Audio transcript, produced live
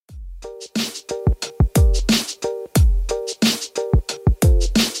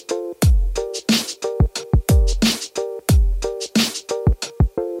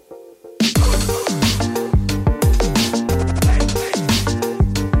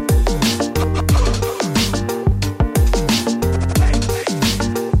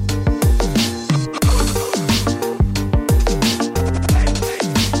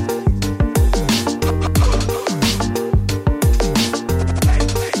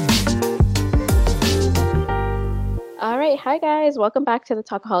right. Hi, guys. Welcome back to the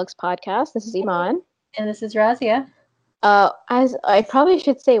Talkaholics podcast. This is Iman. And this is Razia. As I probably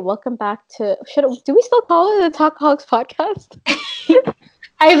should say, welcome back to. Do we still call it the Talkaholics podcast?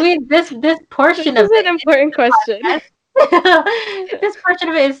 I mean, this portion This of is an important question. This portion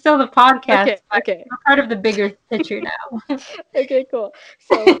of it is still the podcast. Okay. We're part of the bigger picture now. Okay, cool.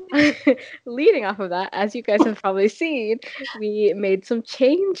 So, leading off of that, as you guys have probably seen, we made some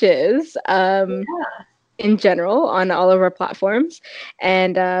changes. In general on all of our platforms,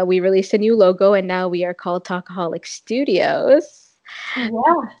 and we released a new logo, and now we are called Talkaholic Studios. Yeah,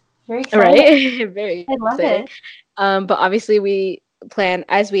 very exciting. Right. Very I love exciting. it. But obviously we plan,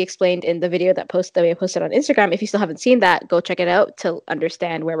 as we explained in the video that we posted on Instagram. If you still haven't seen that, go check it out to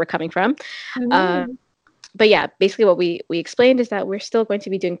understand where we're coming from. But yeah, basically what we explained is that we're still going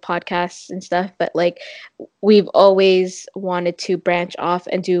to be doing podcasts and stuff, but like we've always wanted to branch off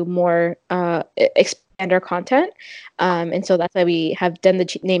and do more expand our content, and so that's why we have done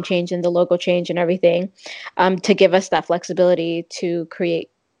the name change and the logo change and everything, to give us that flexibility to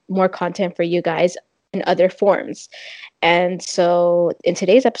create more content for you guys in other forms. And so in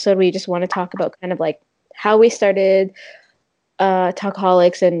today's episode, we just want to talk about kind of like how we started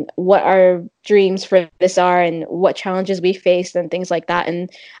Talkaholics and what our dreams for this are and what challenges we faced and things like that. And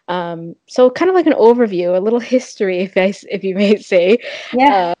so kind of like an overview, a little history, if you may say.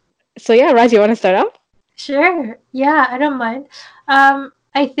 Yeah. So yeah, Raz, you want to start off? Sure. Yeah, I don't mind.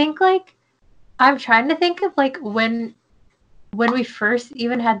 I think like I'm trying to think of like when we first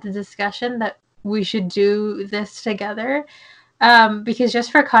even had the discussion that we should do this together. Because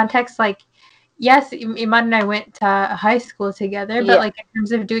just for context, like, yes, Iman and I went to high school together, but like in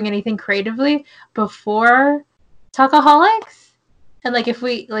terms of doing anything creatively before Talkaholics, and like if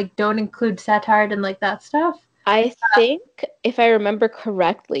we like don't include satire and like that stuff, I think if I remember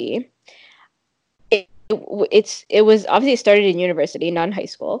correctly, it was obviously started in university, not in high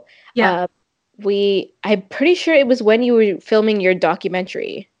school. Yeah. I'm pretty sure it was when you were filming your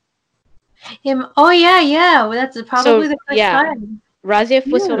documentary. Oh yeah. Well, that's probably the first time. Razia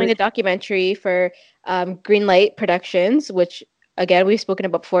was filming a documentary for Greenlight Productions, which again we've spoken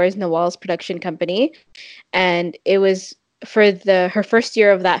about before is Nawal's production company, and it was for her first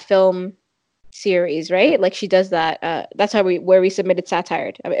year of that film series, right? Like she does that. That's where we submitted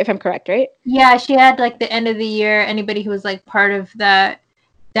Satire, if I'm correct, right? Yeah, she had like the end of the year. Anybody who was like part of that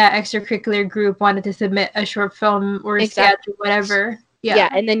extracurricular group wanted to submit a short film or a sketch or whatever. Yeah,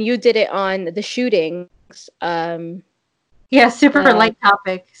 and then you did it on the shootings. Yeah, super light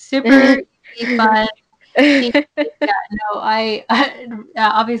topic, super fun. I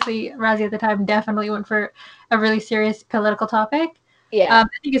obviously Razia at the time definitely went for a really serious political topic. Yeah, I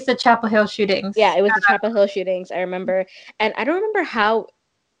think it's the Chapel Hill shootings. Yeah, it was the Chapel Hill shootings. I remember, and I don't remember how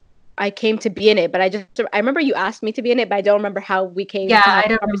I came to be in it, but I remember you asked me to be in it, but I don't remember how we came. Yeah, I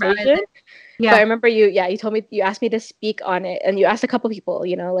don't remember either. Yeah, but I remember you told me, you asked me to speak on it, and you asked a couple people,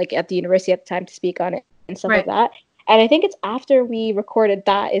 like at the university at the time to speak on it and stuff like that. And I think it's after we recorded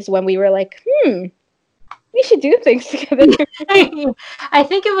that is when we were like, we should do things together. I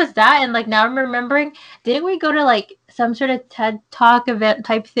think it was that, and like now I'm remembering, didn't we go to like some sort of TED Talk event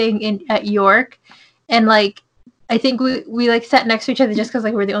type thing at York, and like I think we like sat next to each other just because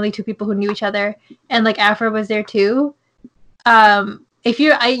like we're the only two people who knew each other, and like Afra was there too. If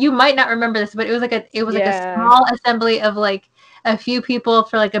you might not remember this, but it was like a small assembly of like a few people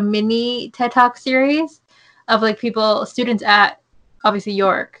for like a mini TED Talk series of like students at obviously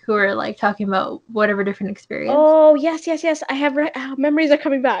York who are like talking about whatever different experience. Oh yes. I have memories are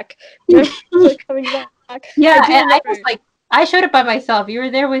coming back. Yeah, and I showed up by myself. You were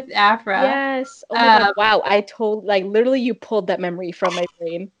there with Afra. Yes. Oh my God. Wow. I told literally you pulled that memory from my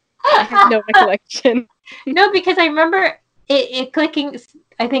brain. I have no recollection. No, because I remember it clicking.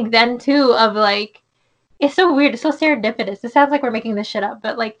 I think then too of like it's so weird. It's so serendipitous. It sounds like we're making this shit up,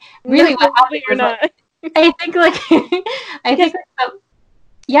 but like really, what happened was like, I think I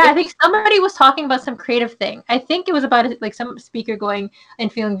think somebody was talking about some creative thing. I think it was about like some speaker going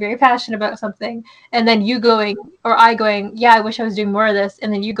and feeling very passionate about something, and then you going or I going, yeah, I wish I was doing more of this,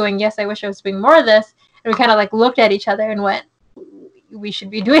 and then you going, yes, I wish I was doing more of this, and we kind of like looked at each other and went, we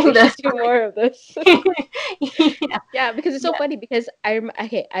should be doing this. Do more of this. Yeah, because it's so funny because I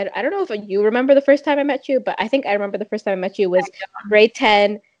don't know if you remember the first time I met you, but I think I remember the first time I met you was grade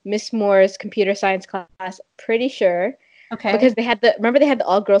 10, Miss Moore's computer science class. Pretty sure. Okay. Because they had the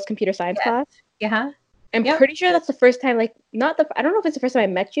all girls computer science class. Yeah. I'm pretty sure that's the first time, like, I don't know if it's the first time I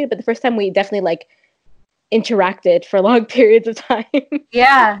met you, but the first time we definitely like interacted for long periods of time.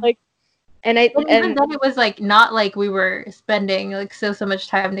 Yeah. And then it was like not like we were spending like so much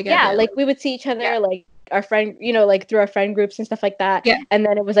time together. Yeah, like we would see each other like our friend, you know, like through our friend groups and stuff like that. Yeah. And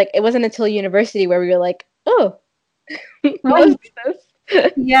then it was like it wasn't until university where we were like, oh, Wait. this?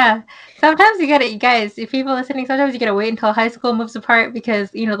 Yeah. Sometimes you gotta, you guys, if people listening, sometimes you gotta wait until high school moves apart because,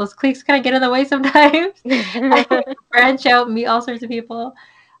 you know, those cliques kind of get in the way sometimes. Branch out, meet all sorts of people.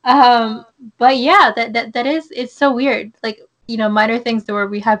 But yeah, that is, it's so weird. Like, you know, minor things where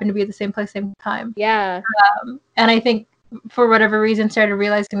we happen to be at the same place, same time. Yeah. And I think for whatever reason started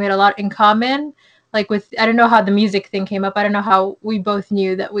realizing we had a lot in common. Like with, I don't know how the music thing came up. I don't know how we both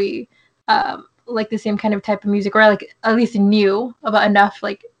knew that we like the same kind of type of music, or like at least knew about enough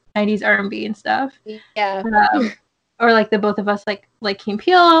like 90s R&B and stuff. Yeah. Or like the both of us like Key and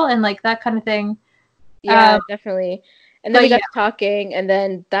Peele and like that kind of thing. Yeah, definitely. And then we got talking, and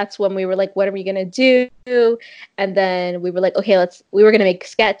then that's when we were like, what are we gonna do? And then we were like, okay, we were gonna make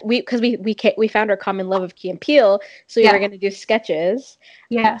sketch, because we found our common love of Key and Peele, so we were gonna do sketches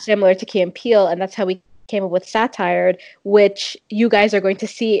similar to Key and Peele, and that's how we came up with Satired, which you guys are going to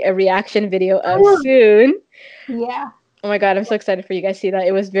see a reaction video of soon. Yeah. Oh my god, I'm so excited for you guys to see that.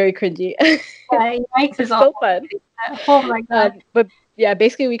 It was very cringy. Yeah, it's so fun. Oh my god. But yeah,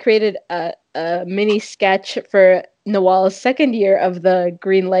 basically we created a mini sketch for Nawal's second year of the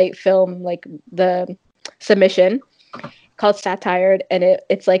Greenlight film, like the submission, called Satired, and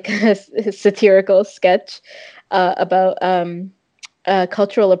it's like a satirical sketch about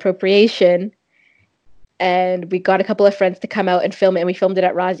cultural appropriation. And we got a couple of friends to come out and film it, and we filmed it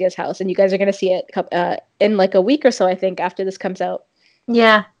at Razia's house. And you guys are going to see it in like a week or so, I think, after this comes out.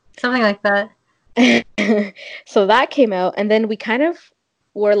 Yeah, something like that. So that came out, and then we kind of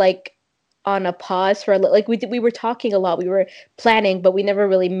were like on a pause for like we were talking a lot, we were planning, but we never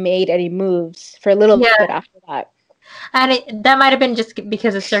really made any moves for a little bit after that. And that might have been just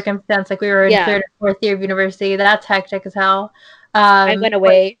because of circumstance. Like we were in third or fourth year of university. That's hectic as hell. I went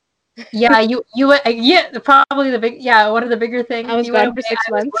away. Yeah, you went. Yeah, probably one of the bigger things. I was gone for 6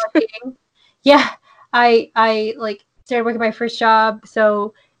 months. Yeah, I like started working my first job.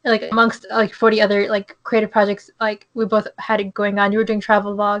 So like amongst like 40 other like creative projects, like we both had it going on. You were doing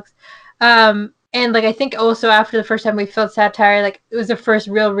travel vlogs, and like I think also after the first time we felt Satire, like it was the first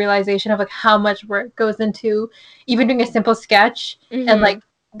real realization of like how much work goes into even doing a simple sketch. And like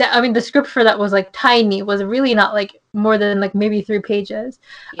that, I mean, the script for that was like tiny, was really not like more than like maybe 3 pages,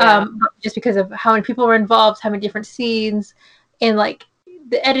 just because of how many people were involved, how many different scenes, and like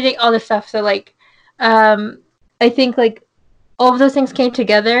the editing, all this stuff. So like I think like all of those things came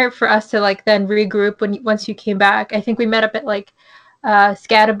together for us to like then regroup once you came back. I think we met up at like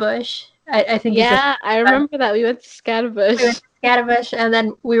Scatterbush. I think I remember that we went to Scatterbush. We went to Scatterbush, and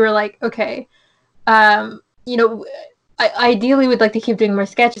then we were like, okay, you know, ideally we'd like to keep doing more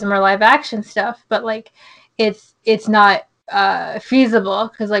sketches and more live action stuff, but like it's not feasible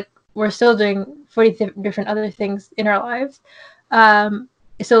because like we're still doing 40 different other things in our lives.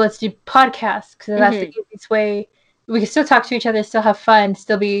 So let's do podcasts because that's the easiest way. We can still talk to each other, still have fun,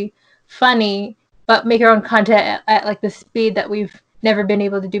 still be funny, but make our own content at like the speed that we've never been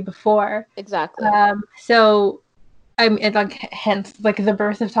able to do before. Exactly. So I mean, like hence like the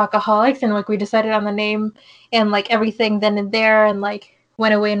birth of Talkaholics, and like we decided on the name and like everything then and there, and like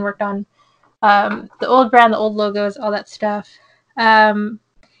went away and worked on the old brand, the old logos, all that stuff. And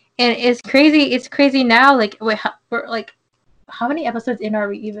it's crazy. It's crazy now. Like we're like, how many episodes in are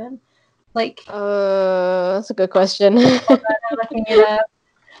we even? Like, that's a good question. Hold on, I'm looking it up.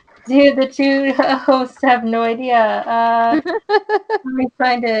 Dude, the two hosts have no idea. Let me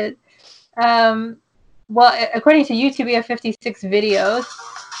find it. Well, according to YouTube, we have 56 videos.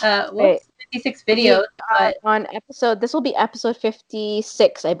 56 videos. On episode, this will be episode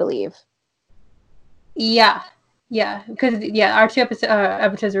 56, I believe. Yeah, because our 2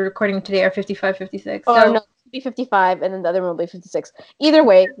 episodes we're recording today are 55, 56. Oh, no, it'll be 55, and then the other one will be 56. Either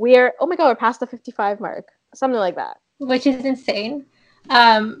way, we're past the 55 mark. Something like that. Which is insane.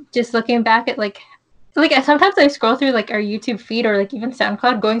 Just looking back at like sometimes I scroll through like our YouTube feed or like even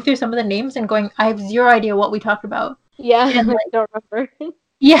SoundCloud, going through some of the names and going, I have zero idea what we talked about. Yeah, and, like, I don't remember.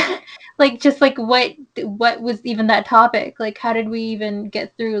 Yeah, like just like what was even that topic? Like how did we even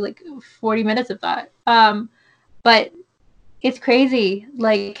get through like 40 minutes of that? But it's crazy,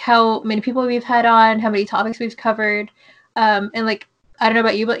 like how many people we've had on, how many topics we've covered, and like I don't know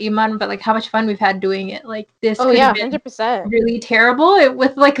about you, but Iman, but like how much fun we've had doing it. Like this, 100%, really terrible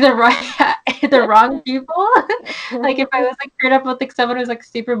with like the wrong people. Like if I was like paired up with like someone who's like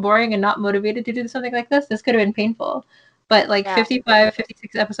super boring and not motivated to do something like this could have been painful. But like 55,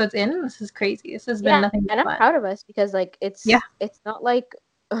 56 episodes in, this is crazy. This has been nothing but fun. And I'm proud of us because like it's not like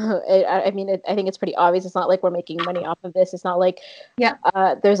I think it's pretty obvious. It's not like we're making money off of this. It's not like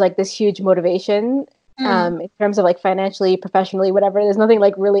there's like this huge motivation In terms of like financially, professionally, whatever. There's nothing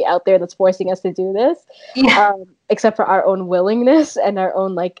like really out there that's forcing us to do this, except for our own willingness and our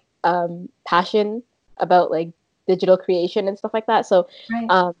own like passion about like digital creation and stuff like that. So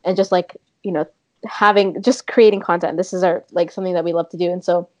and just like, you know, just creating content. This is our like something that we love to do. And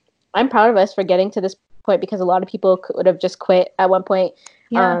so I'm proud of us for getting to this point, because a lot of people could have just quit at one point.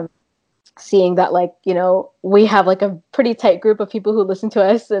 Seeing that, like, you know, we have like a pretty tight group of people who listen to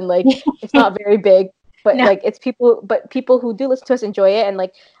us, and like it's not very big, but like it's people who do listen to us enjoy it, and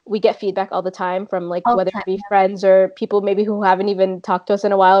like we get feedback all the time from like whether it be friends or people maybe who haven't even talked to us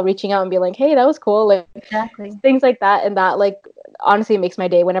in a while, reaching out and be like, hey, that was cool, like things like that. And that like honestly makes my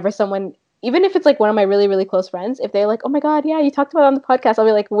day whenever someone, even if it's like one of my really, really close friends, if they're like, oh my god, yeah, you talked about it on the podcast, I'll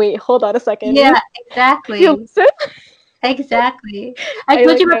be like, wait, hold on a second. Yeah, exactly. Exactly. I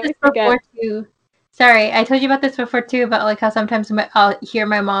told you about this before too. Sorry, I told you about this before too, about like how sometimes I'll hear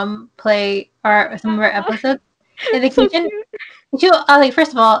my mom play some of our episodes in the kitchen. She'll like,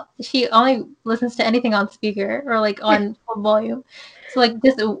 first of all, she only listens to anything on speaker or like on full volume. So like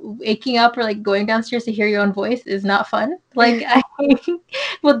just waking up or like going downstairs to hear your own voice is not fun. Like I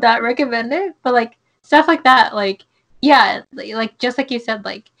would not recommend it. But like stuff like that, like like just like you said,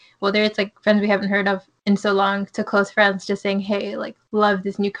 like whether it's like friends we haven't heard of in so long to close friends, just saying, hey, like love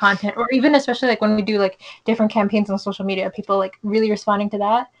this new content, or even especially like when we do like different campaigns on social media, people like really responding to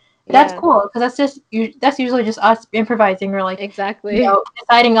that. That's cool, because that's usually just us improvising or like you know,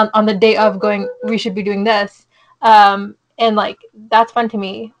 deciding on the day of going, we should be doing this, and like that's fun to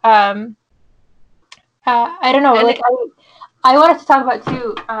me. I don't know, like I wanted to talk about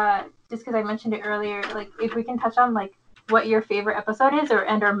too, just because I mentioned it earlier, like if we can touch on like what your favorite episode is or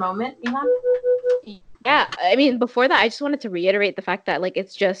moment, Iman. Yeah, I mean, before that, I just wanted to reiterate the fact that like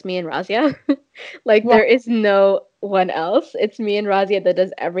it's just me and Razia. Like there is no one else. It's me and Razia that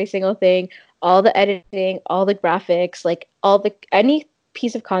does every single thing, all the editing, all the graphics, like any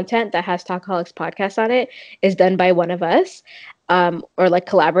piece of content that has Talkaholics podcast on it is done by one of us, or like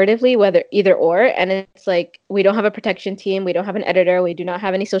collaboratively, whether either or. And it's like we don't have a production team, we don't have an editor, we do not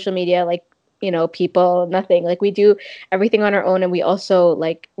have any social media like, you know, people, nothing. Like we do everything on our own, and we also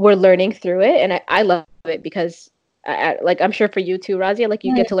like we're learning through it, and I love it because like I'm sure for you too, Razia, like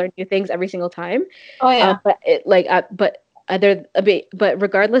you get to learn new things every single time. But it like but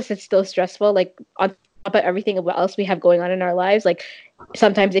regardless, it's still stressful. Like on top of everything else we have going on in our lives, like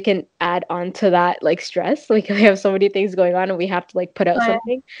sometimes it can add on to that like stress. Like we have so many things going on and we have to like put out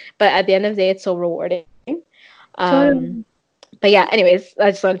something, but at the end of the day, it's so rewarding. But yeah, anyways, I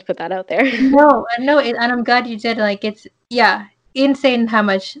just wanted to put that out there. No, and I'm glad you did. Like, it's insane how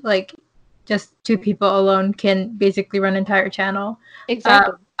much like just two people alone can basically run an entire channel,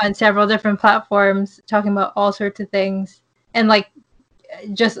 on several different platforms, talking about all sorts of things, and like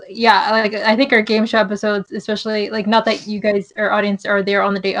just like I think our game show episodes, especially like, not that you guys, our audience, are there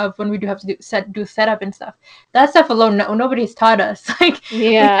on the day of when we do have to do setup and stuff. That stuff alone, nobody's taught us. Like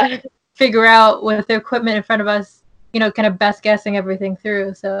figure out with the equipment in front of us, you know, kind of best guessing everything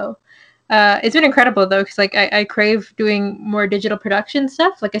through. So it's been incredible though, because like I crave doing more digital production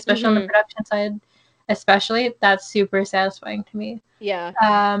stuff, like especially on the production side, especially. That's super satisfying to me.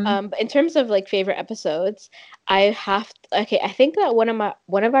 But in terms of like favorite episodes, I think that one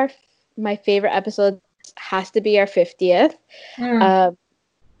of my favorite episodes has to be our 50th.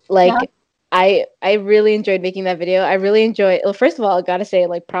 I really enjoyed making that video. I really enjoyed. Well, first of all, I gotta say,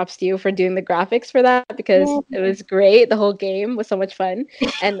 like, props to you for doing the graphics for that, because it was great. The whole game was so much fun,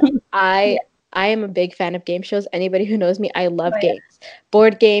 and I am a big fan of game shows. Anybody who knows me, I love games,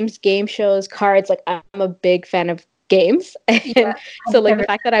 board games, game shows, cards. Like, I'm a big fan of games, and so like the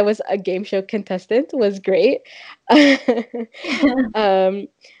fact that I was a game show contestant was great. Other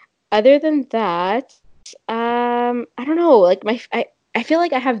than that, I don't know. Like I feel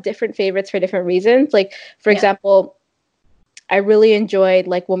like I have different favorites for different reasons. Like, for example, I really enjoyed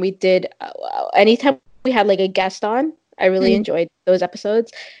like when we did anytime we had like a guest on. I really enjoyed those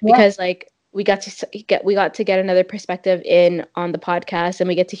episodes because like we got to get another perspective in on the podcast, and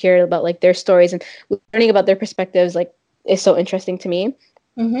we get to hear about like their stories, and learning about their perspectives like is so interesting to me.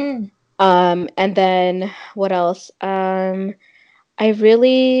 And then what else? I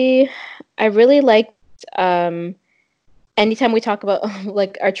really liked anytime we talk about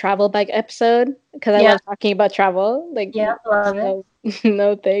like our travel bag episode, because I love talking about travel. Like, love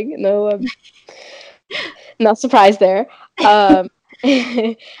it. Not surprised there.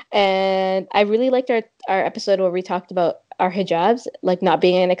 And I really liked our episode where we talked about our hijabs, like not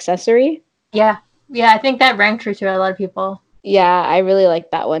being an accessory. Yeah, I think that rang true to a lot of people. Yeah, I really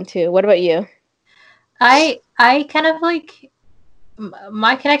liked that one too. What about you? I kind of like,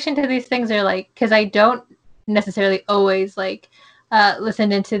 my connection to these things are like, because I don't necessarily always like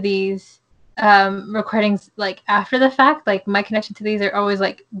listen into these recordings like after the fact. Like my connection to these are always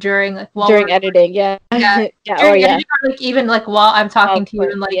like during editing. Yeah. Yeah. During editing, or like even like while I'm talking to you,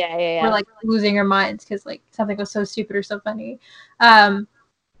 and like we're like losing our minds because like something was so stupid or so funny.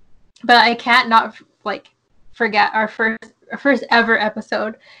 But I can't not like forget our first ever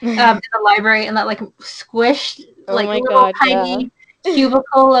episode in the library, and that like squished little tiny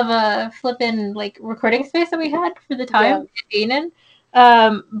cubicle of a flippin' like recording space that we had for the time in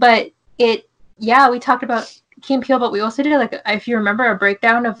Danon. But we talked about Key and Peele, but we also did like, if you remember, a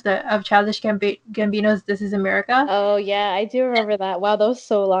breakdown of Childish Gambino's "This Is America." Oh yeah, I do remember that. Wow, that was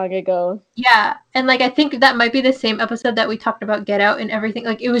so long ago. Yeah, and like I think that might be the same episode that we talked about Get Out and everything.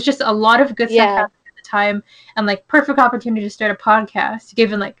 Like it was just a lot of good stuff happening at the time, and like perfect opportunity to start a podcast,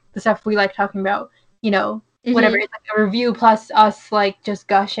 given like the stuff we like talking about. You know, whatever, it's like a review plus us like just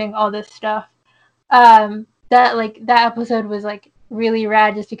gushing all this stuff. That episode was like really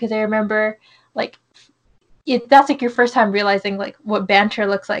rad, just because I remember like that's like your first time realizing like what banter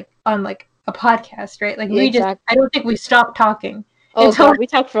looks like on like a podcast, right? Like I don't think we stopped talking. Oh god, we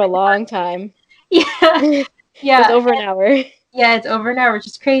talked for a long time. Yeah. It's over an hour. Yeah, it's over an hour, which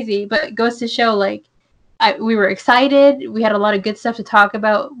is crazy, but it goes to show like we were excited. We had a lot of good stuff to talk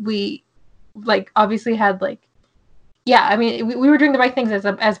about. We like obviously had like I mean we were doing the right things as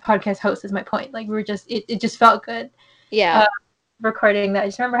podcast hosts, is my point. Like we were just it just felt good. Yeah. Recording that. I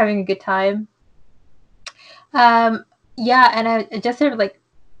just remember having a good time. And I just sort of like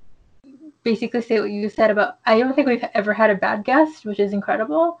basically say what you said about, I don't think we've ever had a bad guest, which is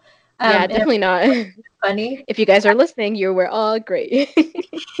incredible. Definitely not. Funny. If you guys are listening, you were all great.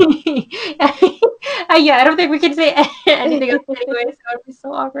 I don't think we can say anything else anyway, so it would be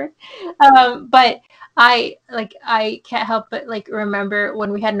so awkward. But I can't help but like remember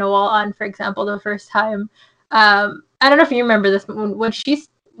when we had Noel on, for example, the first time. I don't know if you remember this, but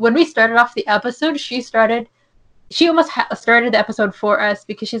when we started off the episode, she almost started the episode for us,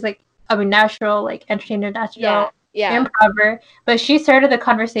 because she's like, I mean, natural, like entertainer, natural improver. But she started the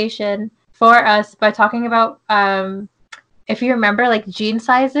conversation for us by talking about, if you remember, like jean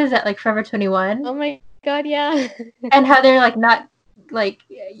sizes at like Forever 21. Oh my god, yeah. And how they're like not like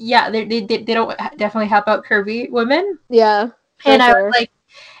they don't definitely help out curvy women. Yeah. And sure.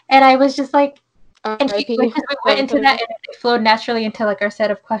 I was just like, and we went into that, and it flowed naturally into like our set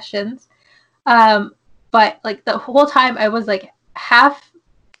of questions. But like the whole time I was like half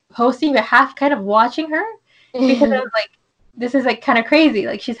hosting but half kind of watching her, because I was like, this is like kind of crazy.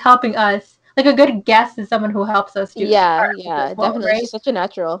 Like she's helping us. Like a good guest is someone who helps us do definitely. Right? She's such a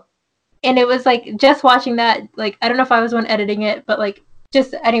natural. And it was like just watching that, like I don't know if I was one editing it, but like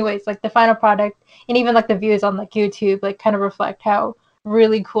just anyways, like the final product and even like the views on like YouTube like kind of reflect how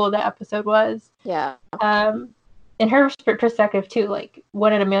really cool that episode was. Yeah. In her perspective too, like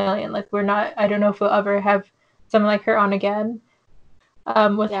 1 in a million. Like I don't know if we'll ever have someone like her on again.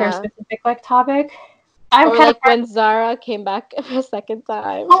 With her specific like topic. When Zara came back a second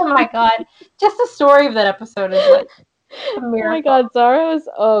time. Oh my god. Just the story of that episode is like a miracle. Oh my god, Zara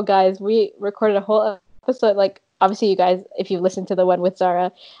was guys, we recorded a whole episode, like obviously you guys, if you listened to the one with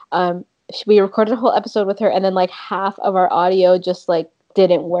Zara, we recorded a whole episode with her, and then like half of our audio just like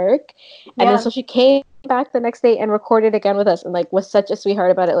didn't work. And then so she came back the next day and recorded again with us, and like was such a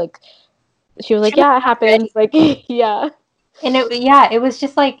sweetheart about it. Like she was like, yeah, it happens. Like yeah. And it was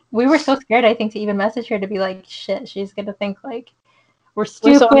just like we were so scared, I think, to even message her, to be like, shit, she's gonna think like we're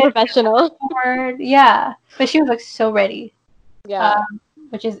stupid, so unprofessional. Yeah, but she was like so ready. Yeah,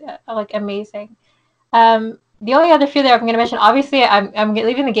 which is like amazing. The only other few that I'm gonna mention, obviously, I'm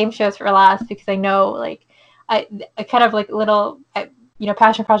leaving the game shows for last, because I know like I kind of like little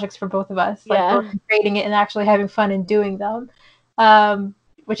passion projects for both of us, like both creating it and actually having fun and doing them.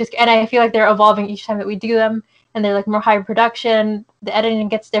 Which is, and I feel like they're evolving each time that we do them. And they're like more high production. The editing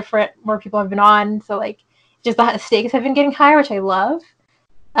gets different. More people have been on, so like just the stakes have been getting higher, which I love.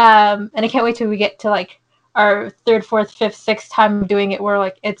 And I can't wait till we get to like our 3rd, 4th, 5th, 6th time doing it, where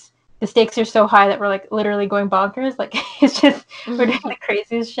like the stakes are so high that we're like literally going bonkers. Like it's just we're doing the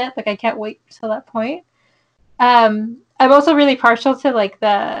craziest shit. Like I can't wait till that point. I'm also really partial to like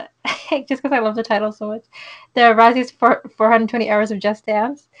the just because I love the title so much. The Razzies 420 Hours of Just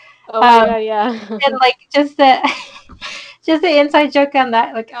Dance. Oh my god, yeah. And like just the inside joke on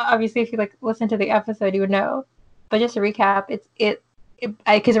that, like obviously if you like listen to the episode you would know. But just to recap,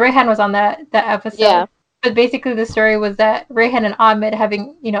 because Rayhan was on that episode. Yeah. But basically the story was that Rayhan and Ahmed,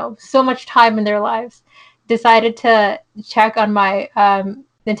 having, so much time in their lives, decided to check on my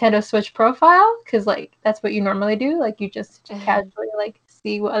Nintendo Switch profile, because like that's what you normally do. Like you just casually like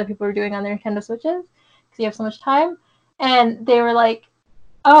see what other people are doing on their Nintendo Switches because you have so much time. And they were like,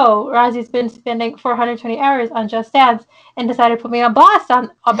 "Oh, Razi's been spending 420 hours on Just Dance and decided to put me on blast on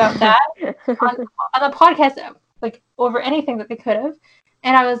about that on the podcast, like over anything that they could have."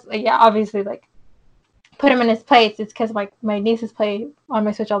 And I was like, "Yeah, obviously, like." Put him in his place. It's because my nieces play on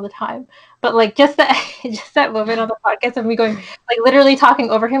my Switch all the time. But like just that moment on the podcast of me going like literally talking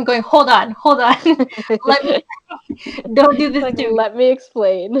over him, going, hold on, let me don't do this like, to me. let me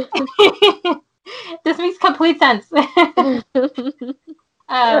explain. This makes complete sense.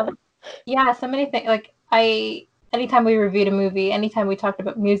 Yeah, so many things. Like anytime we reviewed a movie, anytime we talked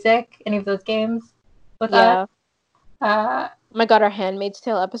about music, any of those games with us. Oh my god, our Handmaid's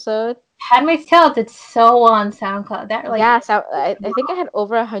Tale episode. Handmaid's Tale did so well on SoundCloud. That like I think I had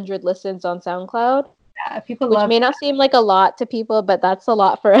over 100 listens on SoundCloud. Yeah, people which love may not seem like a lot to people, but that's a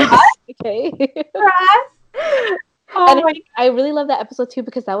lot for us. Okay. For us? And I really love that episode too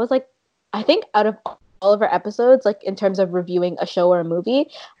because that was like, I think out of all of our episodes, like in terms of reviewing a show or a movie,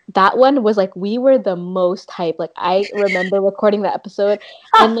 that one was like we were the most hyped. Like I remember recording that episode,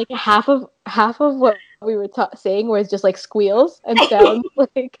 and like half of what we were saying was just like squeals and sounds.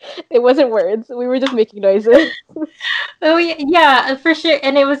 Like it wasn't words. We were just making noises. Oh yeah, for sure.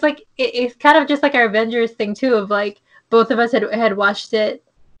 And it was like it's kind of just like our Avengers thing too. Of like both of us had watched it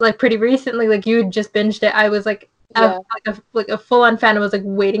like pretty recently. Like you had just binged it. I was like. Like a full-on fan. I was like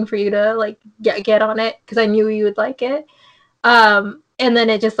waiting for you to like get on it because I knew you would like it. And then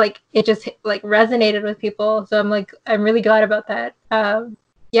it just resonated with people. So I'm really glad about that.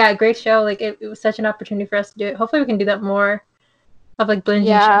 Yeah, great show. Like it was such an opportunity for us to do it. Hopefully we can do that more of like binging.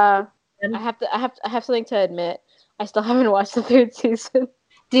 Yeah, I have something to admit. I still haven't watched the 3rd season.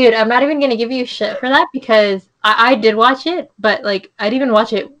 Dude, I'm not even gonna give you shit for that because I did watch it, but like I didn't even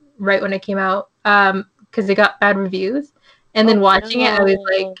watch it right when it came out. Because it got bad reviews, and then watching it, I was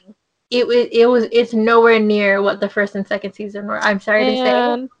like, it's nowhere near what the 1st and 2nd season were. I'm sorry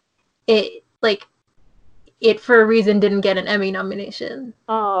to say, it for a reason didn't get an Emmy nomination.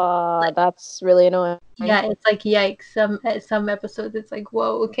 Oh, that's really annoying. Yeah, it's like yikes. Some episodes, it's like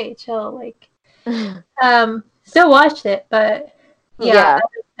whoa, okay, chill. Like, still watched it, but yeah.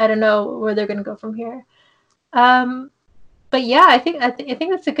 I don't know where they're gonna go from here. But yeah, I think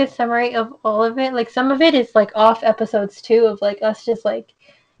that's a good summary of all of it. Like some of it is like off episodes too, of like us just like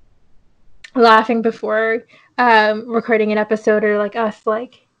laughing before recording an episode, or like us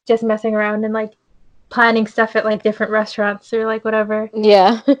like just messing around and like planning stuff at like different restaurants or like whatever.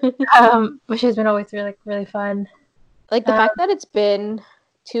 Yeah. Which has been always really really fun. Like the fact that it's been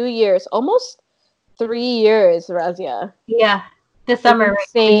 2 years, almost 3 years, Razia. Yeah, this summer.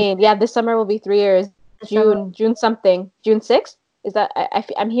 Insane. Right? Yeah, this summer will be 3 years. June something. June 6th? Is that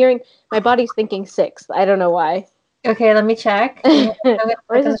I'm hearing my body's thinking 6th. I don't know why. Okay, let me check.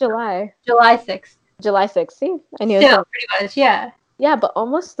 Or is it July? July 6th. July 6th. See? I knew Still, pretty much, yeah. Yeah, but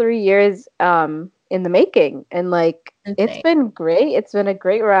almost 3 years in the making. And like it's been great. It's been a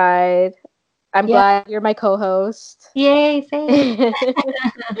great ride. I'm glad you're my co-host. Yay, same.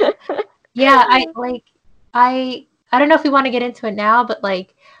 Yeah, I don't know if we want to get into it now, but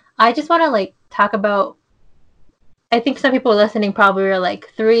like I just want to like talk about. I think some people listening probably are like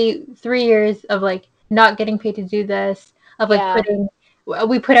 3 years of like not getting paid to do this, of like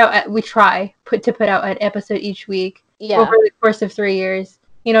we try to put out an episode each week over the course of 3 years.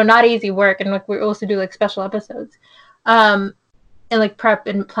 You know, not easy work, and like we also do like special episodes, and like prep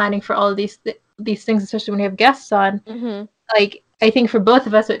and planning for all of these things, especially when we have guests on. Mm-hmm. Like I think for both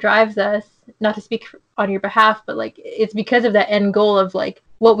of us, what drives us, not to speak on your behalf, but like it's because of that end goal of like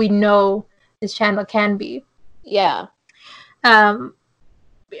what we know this channel can be. Yeah.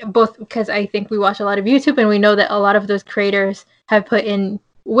 Both because I think we watch a lot of YouTube, and we know that a lot of those creators have put in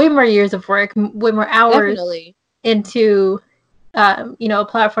way more years of work, way more hours into, a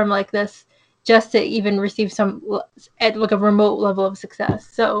platform like this, just to even receive some at like a remote level of success.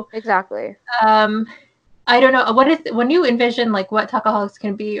 So exactly. I don't know when you envision like what Talkaholics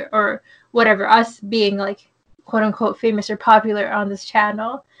can be, or whatever, us being like quote unquote famous or popular on this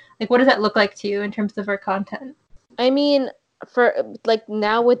channel. Like, what does that look like to you in terms of our content? I mean, for like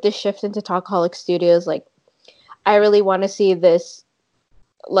now with the shift into Talkaholic Studios, like I really want to see this,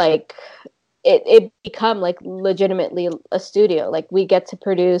 like it become like legitimately a studio. Like we get to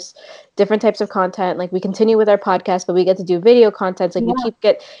produce different types of content. Like we continue with our podcast, but we get to do video content. Like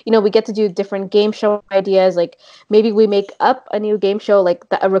we get to do different game show ideas. Like maybe we make up a new game show, like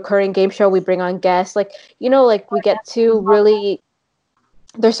a recurring game show. We bring on guests. Like like we get to really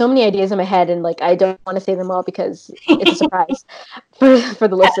there's so many ideas in my head, and like I don't want to say them all because it's a surprise for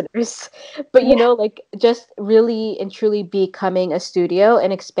the listeners. But Yeah. like just really and truly becoming a studio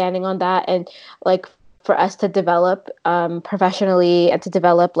and expanding on that, and like for us to develop professionally, and to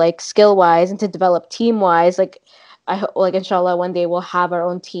develop like skill wise, and to develop team wise. Like I hope, like inshallah, one day we'll have our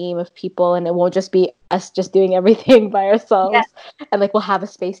own team of people, and it won't just be us just doing everything by Yeah. ourselves. And like we'll have a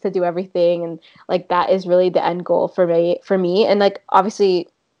space to do everything, and like that is really the end goal for me. And like obviously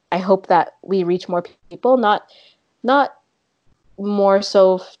I hope that we reach more people, not more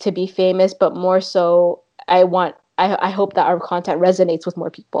so to be famous, but more so I hope that our content resonates with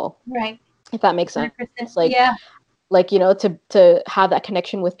more people, Right. if that makes sense. 100%. Like Yeah. to have that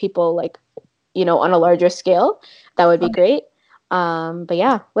connection with people, like on a larger scale, that would be great. But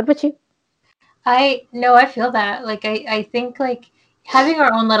yeah, what about you? I know, I feel that. Like I think like having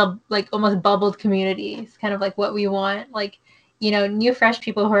our own little like almost bubbled community is kind of like what we want. Like, new fresh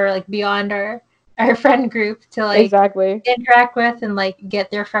people who are like beyond our friend group to like Exactly. interact with and like get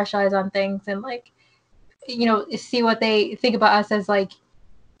their fresh eyes on things and like see what they think about us as like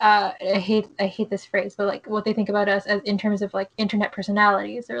I hate this phrase, but like what they think about us as in terms of like internet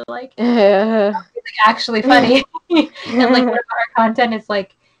personalities or like actually funny and like what about our content is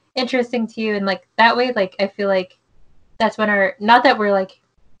like interesting to you and like that way like I feel like that's when our not that we're like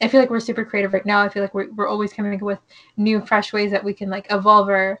I feel like we're super creative right now. I feel like we're always coming up with new fresh ways that we can like evolve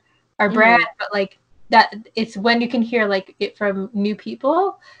our brand, but like that it's when you can hear like it from new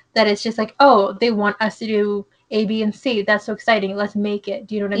people that it's just like, oh, they want us to do A, B, and C. That's so exciting. Let's make it.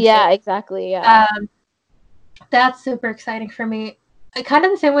 Do you know what I'm Yeah, saying? exactly. Yeah. That's super exciting for me. Kind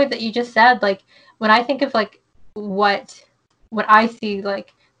of the same way that you just said, like when I think of like what I see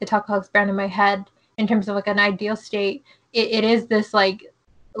like the Talkaholics brand in my head in terms of like an ideal state, it is this like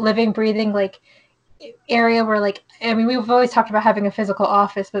living, breathing like area where like I mean we've always talked about having a physical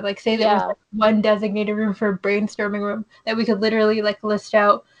office, but like say there was Yeah. like one designated room for a brainstorming room that we could literally like list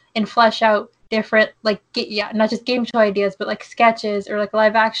out and flesh out different like not just game show ideas but like sketches or like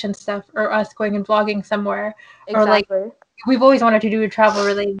live action stuff or us going and vlogging somewhere or like Exactly. we've always wanted to do a travel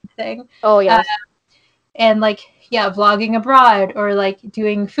related thing Oh yes. and like yeah vlogging abroad or like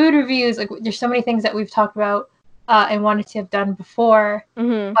doing food reviews. Like there's so many things that we've talked about and wanted to have done before,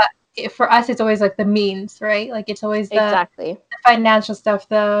 Mm-hmm. but for us it's always like the means, right? Like it's always Exactly. the financial stuff,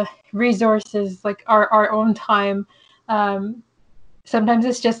 the resources, like our own time. Sometimes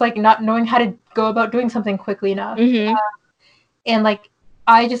it's just like not knowing how to go about doing something quickly enough. Mm-hmm. And like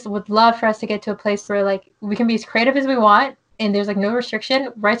I just would love for us to get to a place where like we can be as creative as we want and there's like no restriction.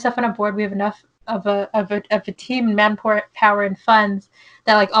 Write stuff on a board. We have enough of a team, manpower, power, and funds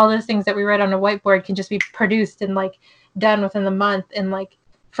that like all those things that we write on a whiteboard can just be produced and like done within the month. And like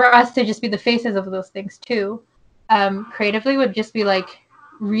for us to just be the faces of those things too, creatively would just be like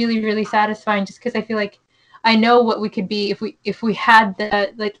really really satisfying. Just because I feel like I know what we could be if we had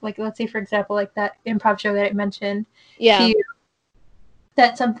the like let's say for example like that improv show that I mentioned. Yeah. To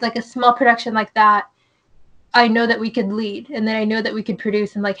that something like a small production like that, I know that we could lead and then I know that we could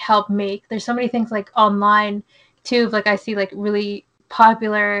produce and like help make. There's so many things like online too. Like I see like really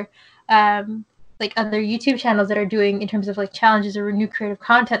popular like other YouTube channels that are doing in terms of like challenges or new creative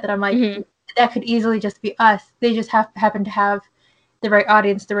content that I'm like Mm-hmm. that could easily just be us. They just happen to have the right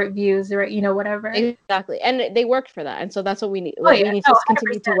audience, the right views, the right whatever. Exactly. And they worked for that. And so that's what we need. Oh Like yeah, we need to no, just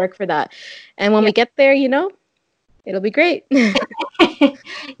continue to 100%. work for that. And when Yeah. we get there, it'll be great.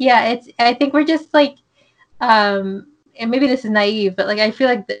 Yeah, it's I think we're just like and maybe this is naive, but like I feel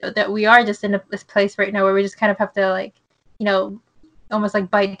like that we are just in this place right now where we just kind of have to like almost like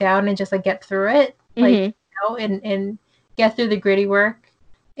bite down and just like get through it, like and get through the gritty work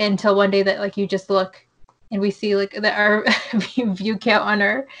until one day that like you just look and we see like that our view count on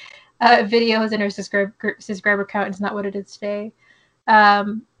our videos and our subscriber count is not what it is today.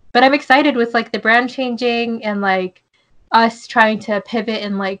 But I'm excited with like the brand changing and like us trying to pivot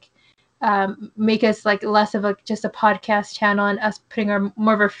and like make us like less of just a podcast channel and us putting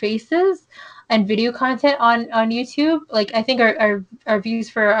more of our faces and video content on YouTube. Like I think our views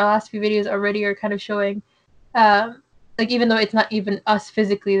for our last few videos already are kind of showing like even though it's not even us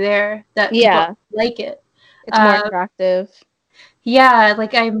physically there that people like it. It's more attractive. Yeah,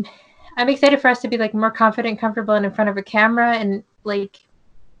 like I'm excited for us to be like more confident, comfortable, and in front of a camera, and like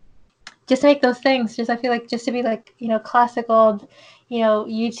just make those things. Just I feel like just to be like classic old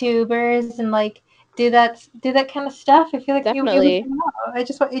YouTubers and like do that kind of stuff. I feel like Definitely. I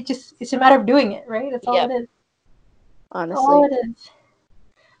just want it's a matter of doing it, right? That's all it is. Honestly. All it is.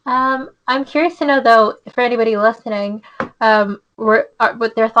 I'm curious to know though, for anybody listening,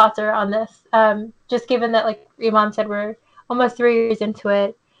 what their thoughts are on this. Just given that, like Iman said, we're almost 3 years into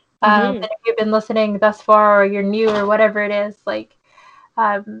it. Mm-hmm. And if you've been listening thus far, or you're new, or whatever it is, like,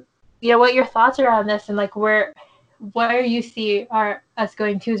 what your thoughts are on this, and like where you see us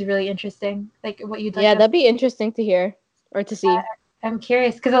going to is really interesting. Like what you think. Yeah, that'd be interesting to hear or to see. I'm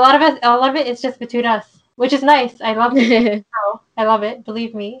curious because a lot of it is just between us, which is nice. I love it. I love it.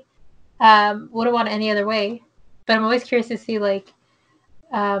 Believe me. Wouldn't want it any other way. But I'm always curious to see like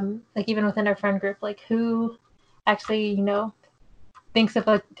even within our friend group, like who actually thinks of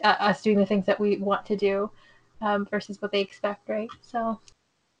like us doing the things that we want to do versus what they expect, right? So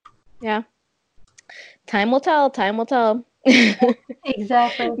yeah, time will tell. Time will tell.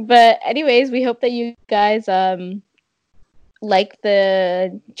 Exactly. But anyways, we hope that you guys like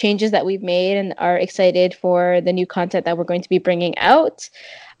the changes that we've made and are excited for the new content that we're going to be bringing out.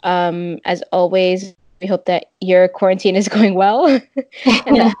 As always, we hope that your quarantine is going well and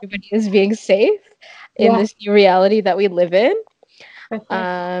that everybody is being safe in this new reality that we live in.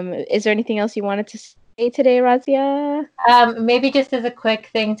 Is there anything else you wanted to say today, Razia? Maybe just as a quick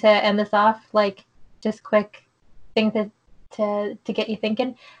thing to end this off, like just quick thing to get you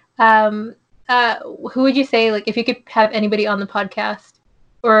thinking. Who would you say, like, if you could have anybody on the podcast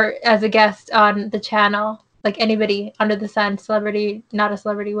or as a guest on the channel, like anybody under the sun, celebrity, not a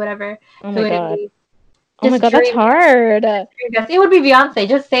celebrity, whatever. Oh my god. Oh my god, that's hard. It would be Beyonce.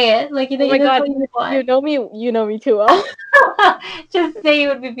 Just say it. Like, oh my god, you know me too well. Just say it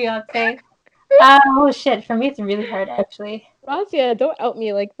would be Beyonce. Oh shit! For me, it's really hard actually. Razia, don't out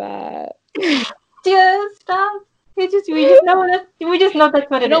me like that. Just stop. We just know that's what it is.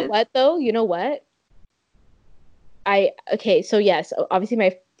 You know what though? You know what? So yes, obviously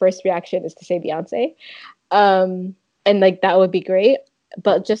my first reaction is to say Beyonce. And like that would be great.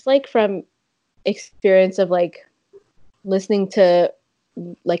 But just like from experience of like listening to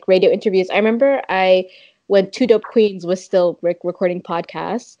like radio interviews, I remember when Two Dope Queens was still recording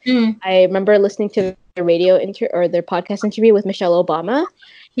podcasts, I remember listening to the radio or their podcast interview with Michelle Obama.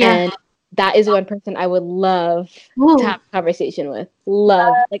 Yeah. And that is one person I would love to have a conversation with.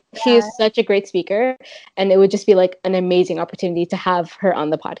 Like, she is such a great speaker, and it would just be like an amazing opportunity to have her on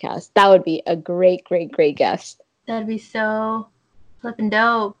the podcast. That would be a great, great, great guest. That'd be so flippin'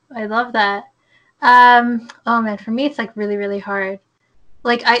 dope. I love that. Oh man, for me it's like really, really hard.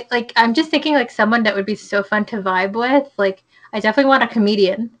 I'm just thinking like someone that would be so fun to vibe with. Like, I definitely want a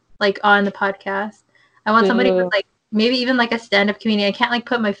comedian like on the podcast. I want somebody who's like maybe even like a stand-up comedian. I can't like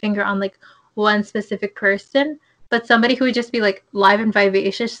put my finger on like one specific person, but somebody who would just be like live and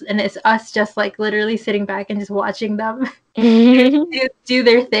vivacious, and it's us just like literally sitting back and just watching them do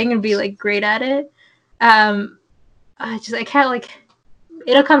their thing and be like great at it. I can't like.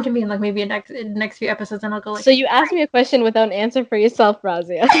 It'll come to me in like maybe in the next few episodes, and I'll go like. So you asked me a question without an answer for yourself,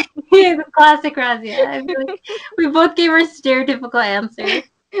 Razia. Yeah, the classic Razia. I feel like we both gave our stereotypical answers.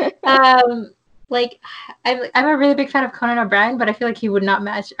 Like I'm a really big fan of Conan O'Brien, but I feel like he would not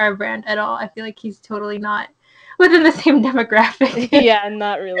match our brand at all. I feel like he's totally not within the same demographic. Yeah,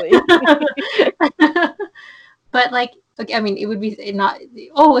 not really. But like, okay, I mean, it would be not.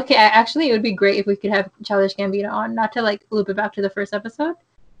 Oh, okay. Actually, it would be great if we could have Childish Gambino on. Not to like loop it back to the first episode,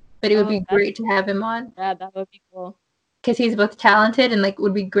 but it would be great to have him on. Yeah, that would be cool. Because he's both talented and like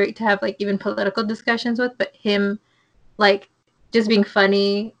would be great to have like even political discussions with. But him, like, just being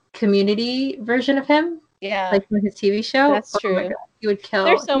funny, community version of him. Yeah. Like from his TV show. That's true. My God, he would kill.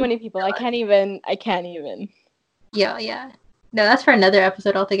 There's so many people. I can't even. Yeah. No, that's for another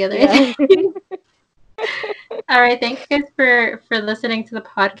episode altogether. Yeah. All right, thanks guys for listening to the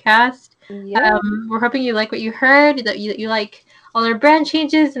podcast. Yeah. We're hoping you like what you heard, that you like all our brand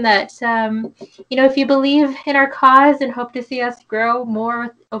changes, and that if you believe in our cause and hope to see us grow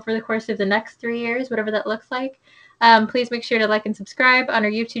more over the course of the next 3 years, whatever that looks like, please make sure to like and subscribe on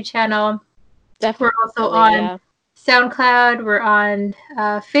our YouTube channel. Definitely. We're also on SoundCloud. We're on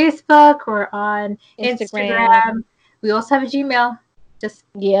Facebook. We're on Instagram. We also have a Gmail. Just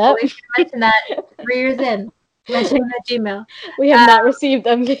mention that 3 years in. Mentioning that Gmail. We have not received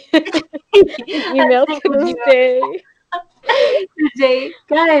an email to this day.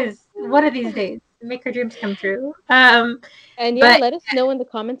 Guys, one of these days, make our dreams come true. And let us know in the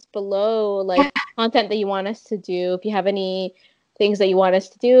comments below, like content that you want us to do. If you have any things that you want us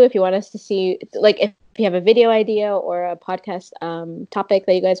to do, if you want us to see, like if you have a video idea or a podcast topic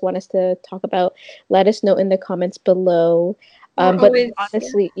that you guys want us to talk about, let us know in the comments below. But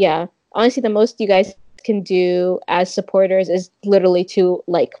honestly, the most you guys can do as supporters is literally to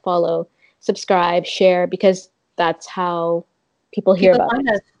like, follow, subscribe, share, because that's how people hear about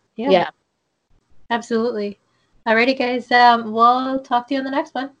us. Yeah, absolutely. Alrighty, guys. We'll talk to you on the next one.